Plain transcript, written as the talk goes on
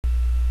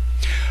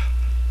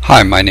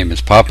Hi, my name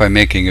is Pop. I'm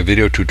making a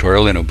video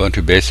tutorial in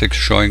Ubuntu Basics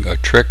showing a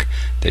trick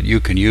that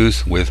you can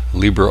use with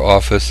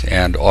LibreOffice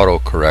and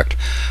autocorrect.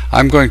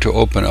 I'm going to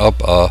open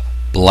up a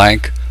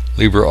blank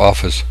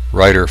LibreOffice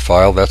writer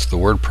file, that's the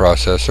word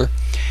processor,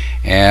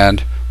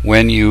 and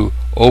when you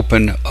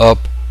open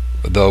up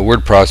the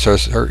word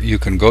processor you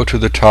can go to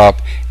the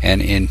top and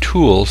in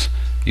Tools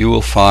you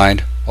will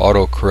find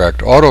autocorrect.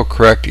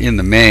 Autocorrect in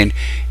the main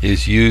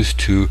is used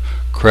to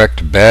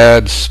correct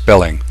bad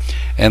spelling.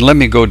 And let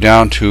me go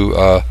down to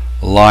a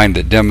line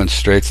that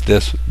demonstrates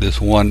this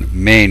one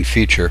main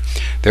feature.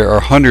 There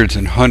are hundreds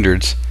and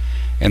hundreds,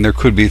 and there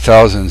could be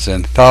thousands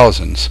and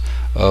thousands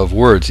of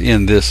words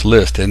in this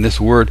list, and this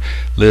word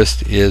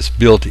list is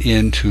built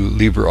into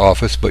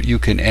LibreOffice, but you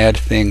can add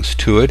things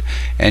to it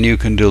and you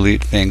can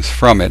delete things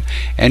from it,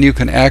 and you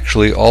can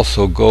actually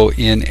also go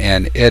in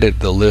and edit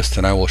the list,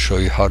 and I will show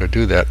you how to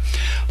do that.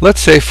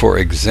 Let's say, for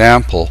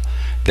example,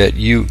 that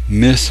you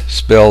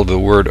misspelled the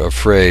word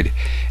afraid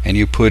and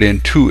you put in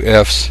 2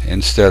 F's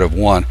instead of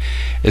 1.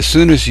 As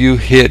soon as you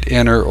hit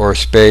enter or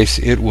space,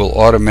 it will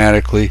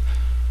automatically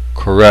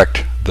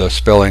correct the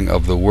spelling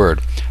of the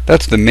word.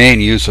 That's the main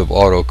use of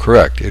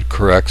autocorrect. It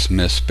corrects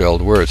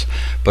misspelled words.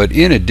 But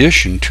in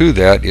addition to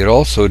that, it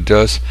also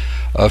does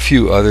a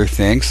few other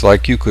things,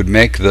 like you could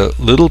make the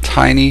little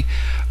tiny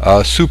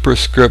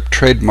superscript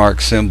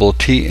trademark symbol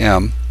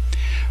TM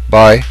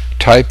by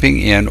typing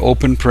in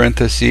open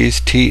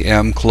parentheses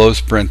TM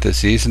close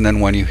parentheses, and then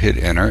when you hit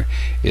enter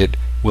it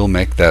will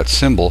make that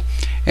symbol.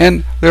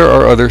 And there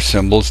are other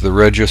symbols, the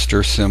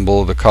register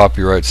symbol, the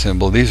copyright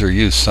symbol. These are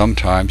used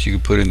sometimes. You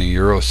can put in the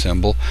euro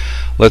symbol.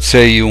 Let's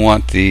say you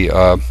want the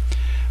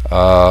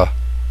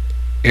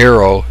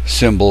arrow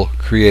symbol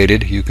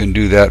created. You can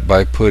do that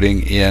by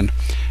putting in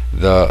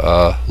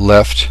the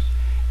left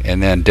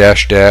and then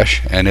dash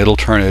dash, and it'll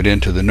turn it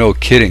into the no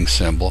kidding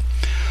symbol.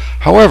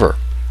 However,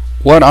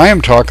 what I am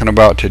talking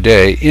about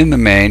today in the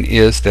main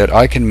is that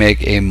I can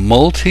make a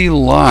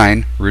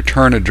multi-line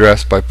return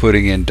address by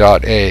putting in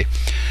 .a.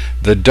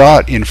 The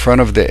dot in front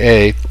of the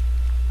A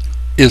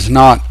is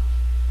not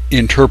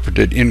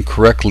interpreted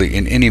incorrectly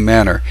in any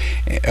manner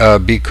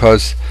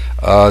because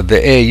the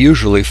A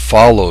usually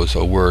follows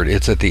a word.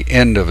 It's at the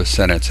end of a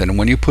sentence, and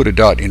when you put a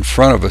dot in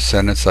front of a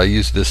sentence, I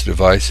use this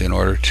device in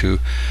order to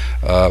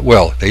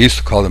well, they used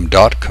to call them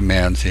dot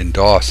commands in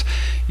DOS.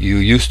 You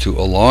used to,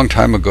 a long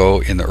time ago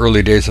in the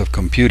early days of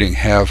computing,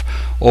 have,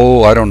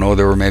 I don't know,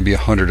 there were maybe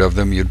 100 of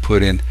them. You'd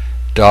put in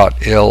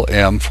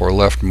 .lm for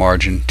left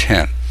margin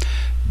 10,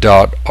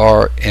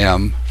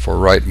 .rm for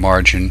right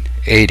margin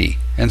 80,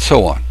 and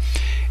so on,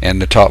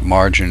 and the top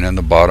margin and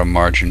the bottom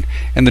margin.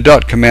 And the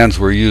dot commands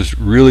were used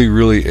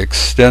really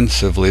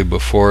extensively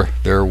before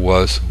there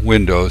was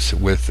Windows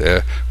with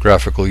a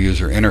graphical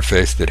user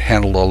interface that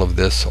handled all of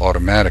this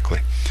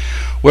automatically.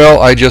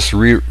 Well, I just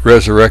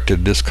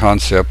resurrected this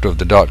concept of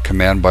the dot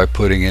command by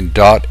putting in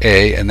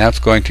 .a, and that's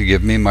going to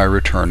give me my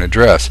return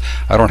address.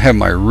 I don't have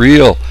my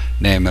real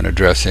name and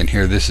address in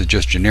here. This is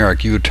just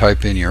generic. You would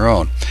type in your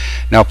own.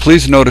 Now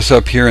please notice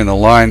up here in the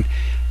line,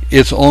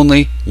 it's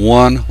only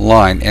one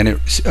line, and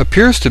it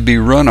appears to be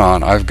run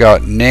on. I've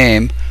got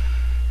name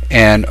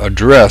and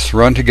address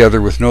run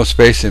together with no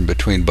space in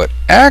between, but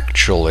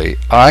actually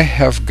I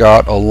have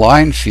got a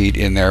line feed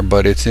in there,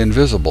 but it's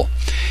invisible.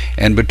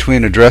 And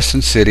between address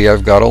and city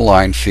I've got a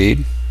line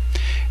feed,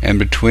 and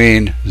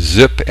between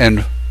zip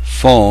and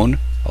phone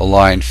a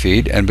line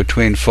feed, and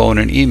between phone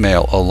and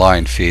email a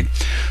line feed.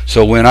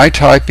 So when I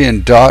type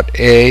in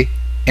 .a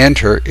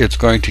enter, it's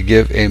going to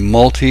give a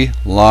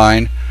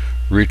multi-line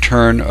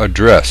return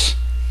address.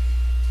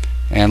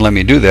 And let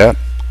me do that.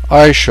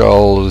 I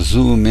shall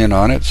zoom in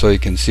on it so you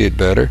can see it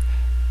better.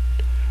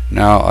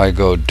 Now I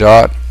go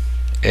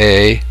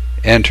 .a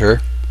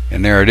enter,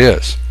 and there it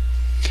is.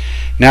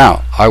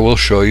 Now I will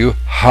show you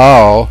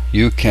how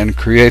you can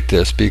create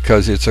this,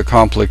 because it's a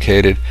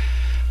complicated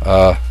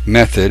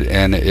method,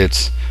 and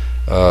it's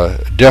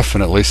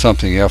definitely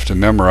something you have to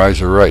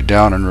memorize or write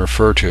down and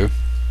refer to.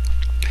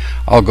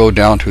 I'll go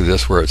down to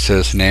this where it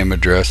says name,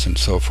 address, and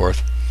so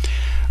forth.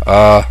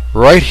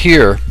 Right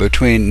here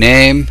between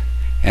name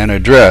and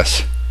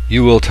address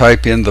you will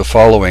type in the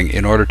following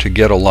in order to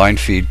get a line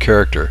feed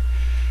character: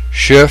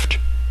 Shift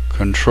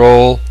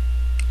Control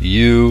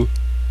U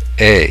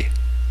A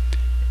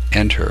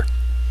enter.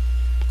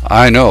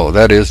 I know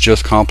that is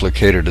just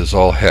complicated as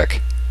all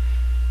heck.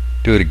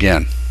 Do it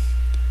again.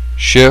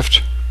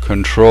 Shift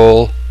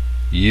Control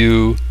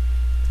U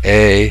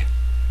A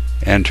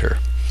enter.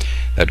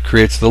 That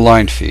creates the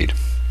line feed.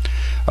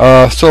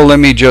 So let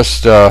me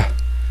just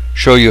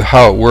show you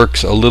how it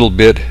works a little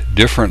bit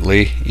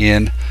differently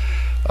in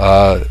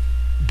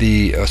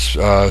the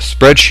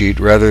spreadsheet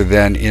rather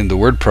than in the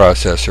word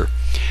processor.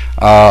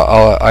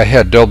 I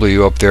had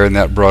W up there, and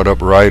that brought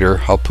up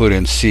writer. I'll put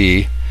in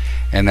C,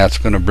 and that's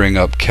going to bring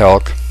up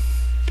calc,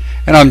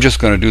 and I'm just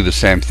going to do the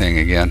same thing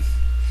again.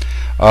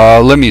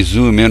 Let me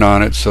zoom in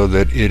on it so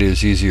that it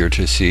is easier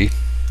to see.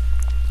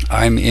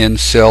 I'm in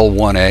cell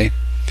 1A,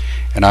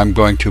 and I'm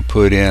going to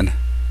put in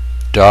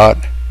 .a,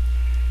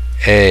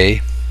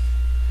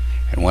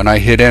 and when I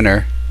hit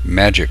enter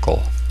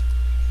magical.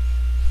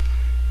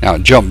 Now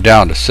jump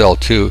down to cell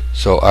 2,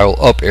 so I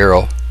will up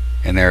arrow,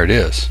 and there it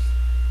is.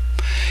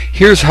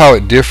 Here's how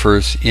it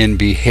differs in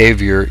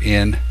behavior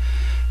in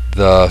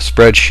the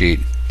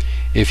spreadsheet.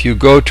 If you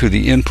go to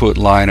the input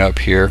line up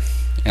here,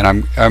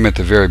 and I'm at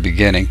the very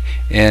beginning,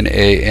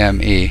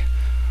 NAME,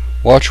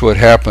 watch what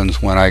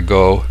happens when I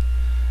go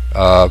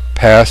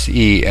pass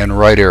E and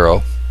right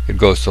arrow, it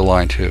goes to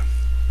line 2.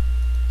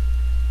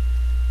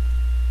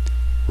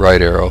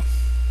 Right arrow.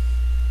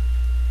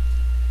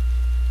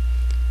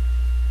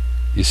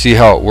 You see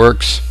how it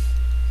works?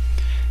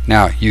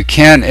 Now you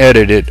can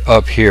edit it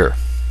up here.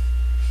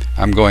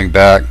 I'm going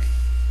back.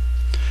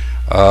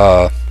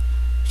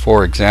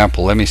 For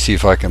example, let me see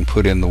if I can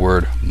put in the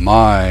word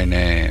my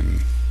name.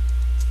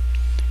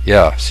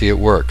 Yeah, see, it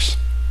works.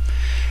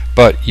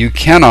 But you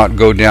cannot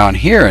go down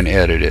here and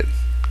edit it,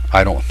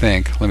 I don't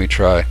think. Let me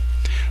try.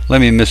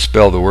 Let me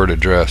misspell the word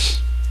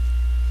address.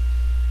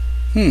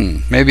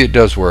 Maybe it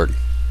does work.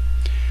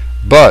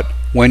 But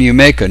when you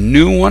make a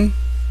new one,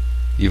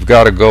 you've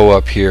got to go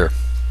up here.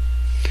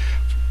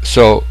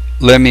 So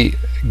let me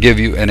give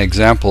you an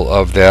example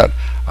of that.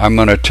 I'm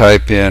going to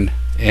type in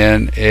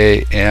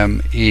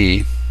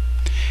NAME.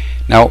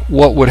 Now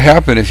what would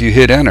happen if you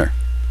hit enter?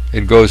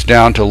 It goes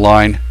down to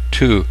line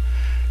 2,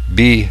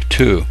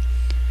 B2.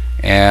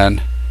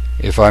 And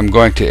if I'm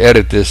going to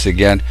edit this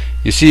again,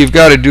 you see you've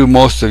got to do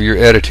most of your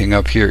editing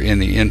up here in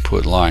the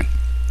input line.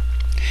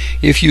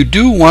 If you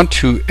do want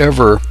to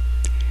ever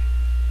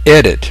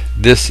edit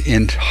this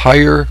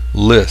entire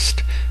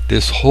list,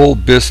 this whole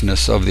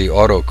business of the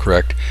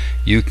autocorrect,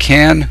 you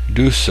can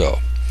do so.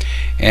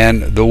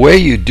 And the way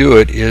you do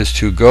it is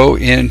to go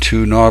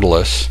into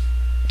Nautilus,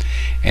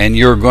 and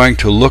you're going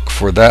to look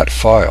for that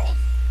file.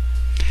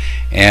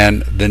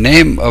 And the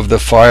name of the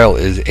file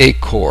is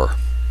ACOR,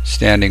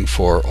 standing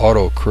for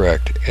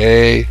autocorrect.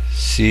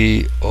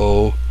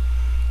 ACOR.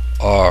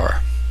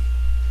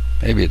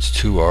 Maybe it's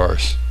 2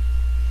 R's.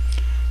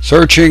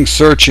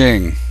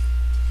 Searching.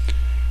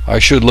 I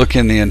should look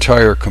in the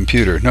entire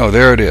computer. No,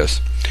 there it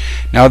is.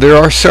 Now there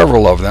are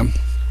several of them,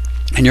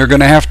 and you're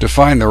going to have to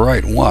find the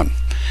right one,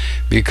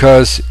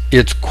 because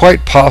it's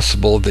quite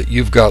possible that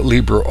you've got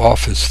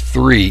LibreOffice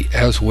 3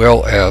 as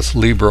well as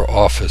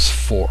LibreOffice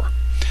 4.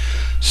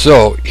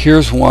 So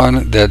here's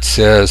one that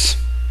says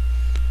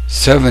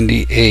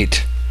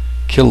 78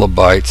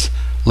 kilobytes.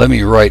 Let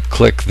me right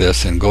click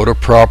this and go to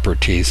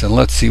properties, and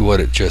let's see what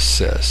it just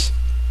says.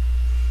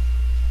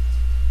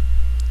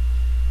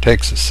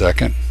 Takes a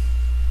second.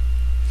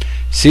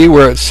 See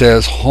where it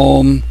says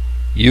home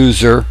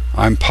user,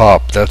 I'm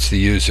Pop, that's the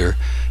user,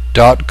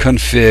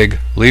 .config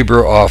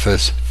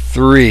LibreOffice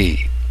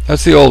 3.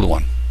 That's the old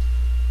one.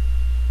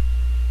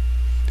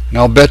 And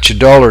I'll bet you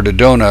 $1 to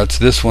donuts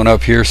this one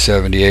up here,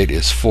 78,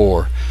 is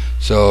 4.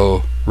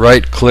 So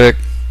right click,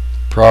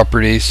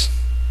 properties.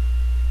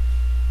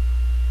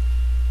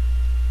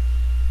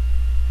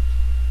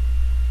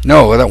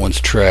 No, that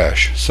one's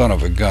trash. Son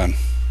of a gun.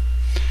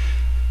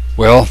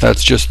 Well,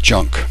 that's just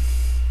junk.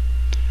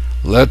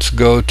 Let's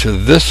go to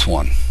this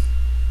one.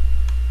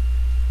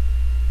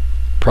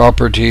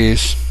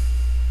 Properties.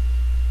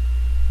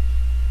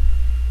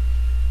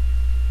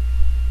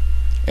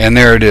 And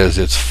there it is,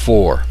 it's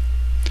 4.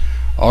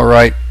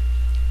 Alright,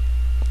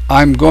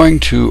 I'm going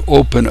to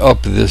open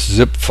up this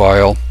zip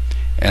file,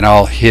 and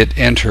I'll hit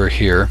enter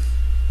here.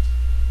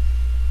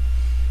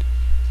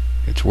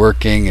 It's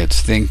working,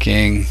 it's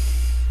thinking,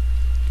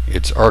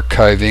 it's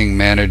archiving,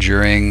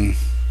 managing.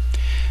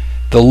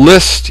 The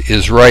list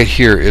is right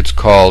here. It's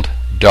called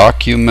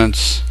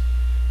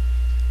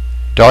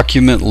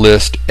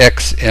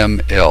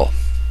documentlist.xml.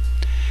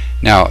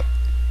 Now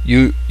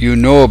you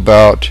know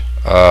about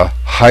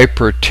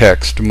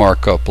hypertext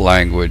markup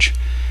language.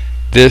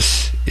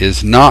 This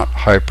is not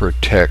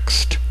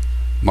hypertext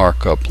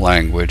markup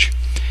language.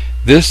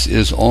 This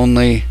is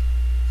only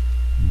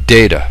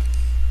data,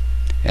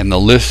 and the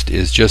list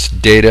is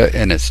just data,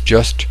 and it's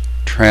just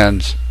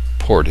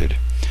transported.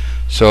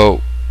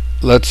 So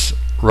let's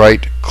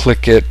right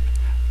click it,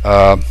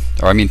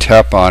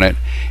 tap on it,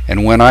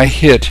 and when I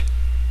hit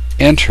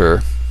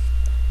enter,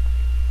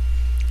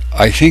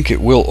 I think it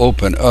will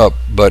open up,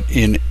 but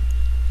in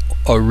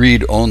a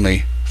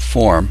read-only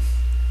form.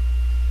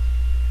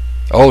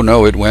 Oh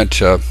no, it went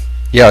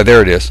yeah,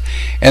 there it is.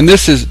 And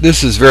this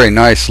is very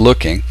nice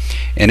looking,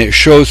 and it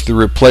shows the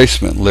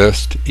replacement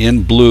list.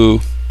 In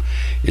blue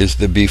is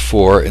the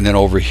before, and then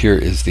over here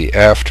is the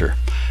after.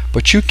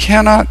 But you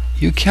cannot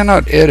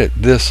edit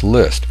this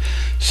list.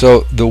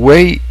 So the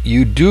way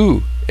you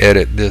do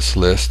edit this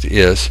list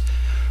is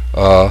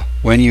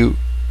when you,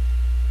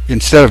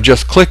 instead of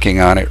just clicking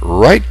on it,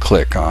 right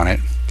click on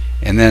it,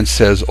 and then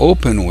says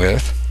open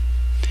with,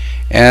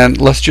 and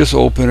let's just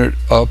open it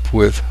up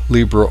with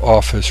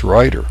LibreOffice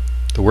Writer,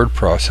 the word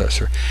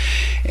processor.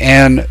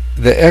 And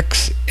the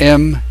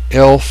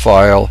XML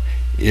file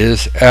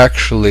is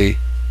actually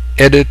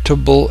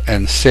editable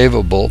and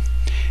savable,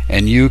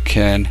 and you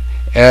can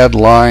add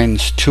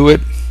lines to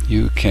it.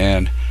 You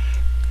can,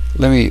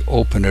 let me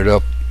open it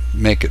up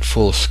make it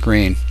full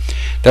screen.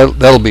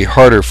 That'll be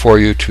harder for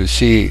you to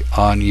see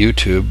on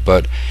YouTube,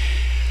 but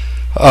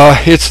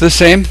it's the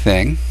same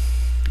thing,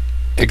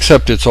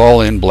 except it's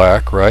all in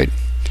black, right?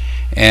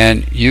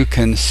 And you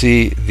can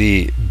see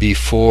the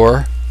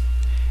before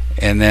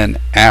and then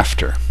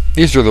after.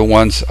 These are the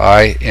ones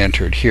I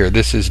entered here.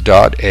 This is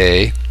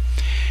 .a,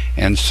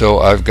 and so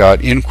I've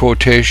got in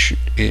quotation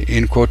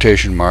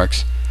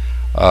marks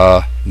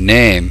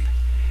name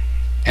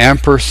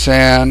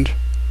ampersand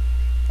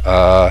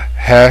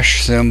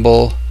hash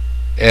symbol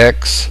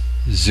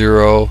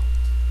x0a,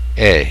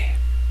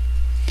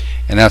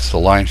 and that's the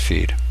line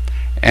feed.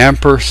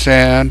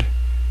 Ampersand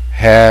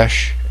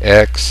hash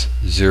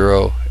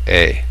x0a,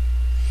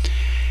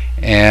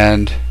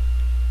 and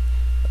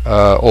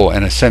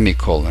and a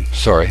semicolon,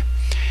 sorry.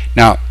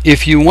 Now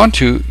if you want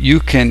to, you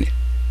can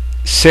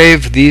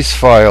save these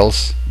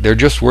files. They're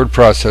just word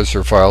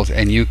processor files,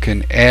 and you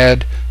can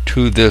add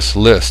to this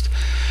list.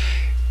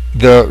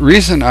 The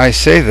reason I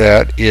say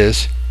that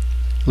is,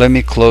 let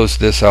me close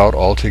this out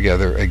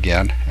altogether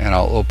again, and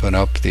I'll open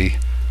up the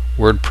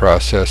word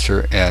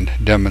processor and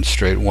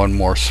demonstrate one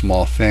more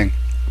small thing.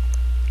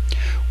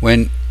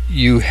 When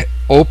you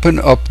open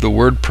up the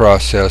word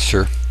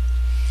processor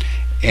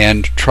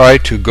and try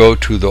to go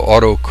to the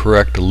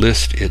autocorrect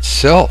list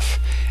itself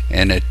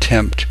and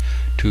attempt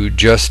to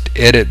just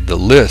edit the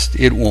list,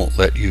 it won't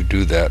let you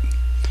do that.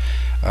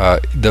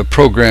 The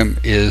program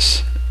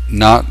is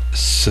not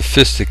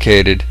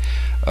sophisticated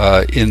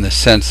in the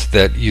sense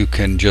that you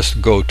can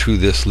just go to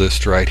this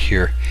list right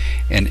here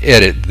and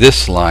edit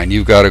this line.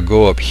 You've got to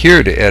go up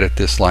here to edit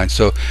this line,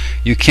 so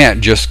you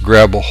can't just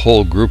grab a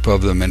whole group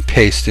of them and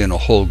paste in a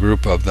whole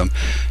group of them.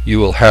 You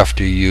will have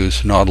to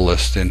use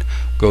Nautilus and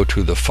go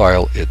to the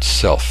file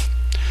itself.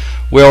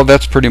 Well,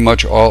 that's pretty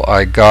much all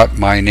I got.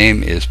 My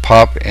name is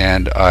Pop,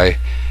 and I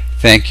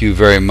thank you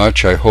very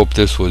much. I hope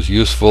this was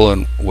useful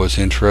and was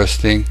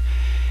interesting,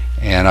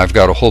 and I've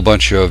got a whole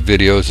bunch of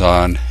videos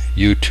on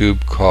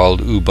YouTube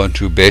called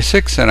Ubuntu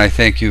Basics, and I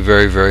thank you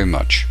very, very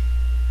much.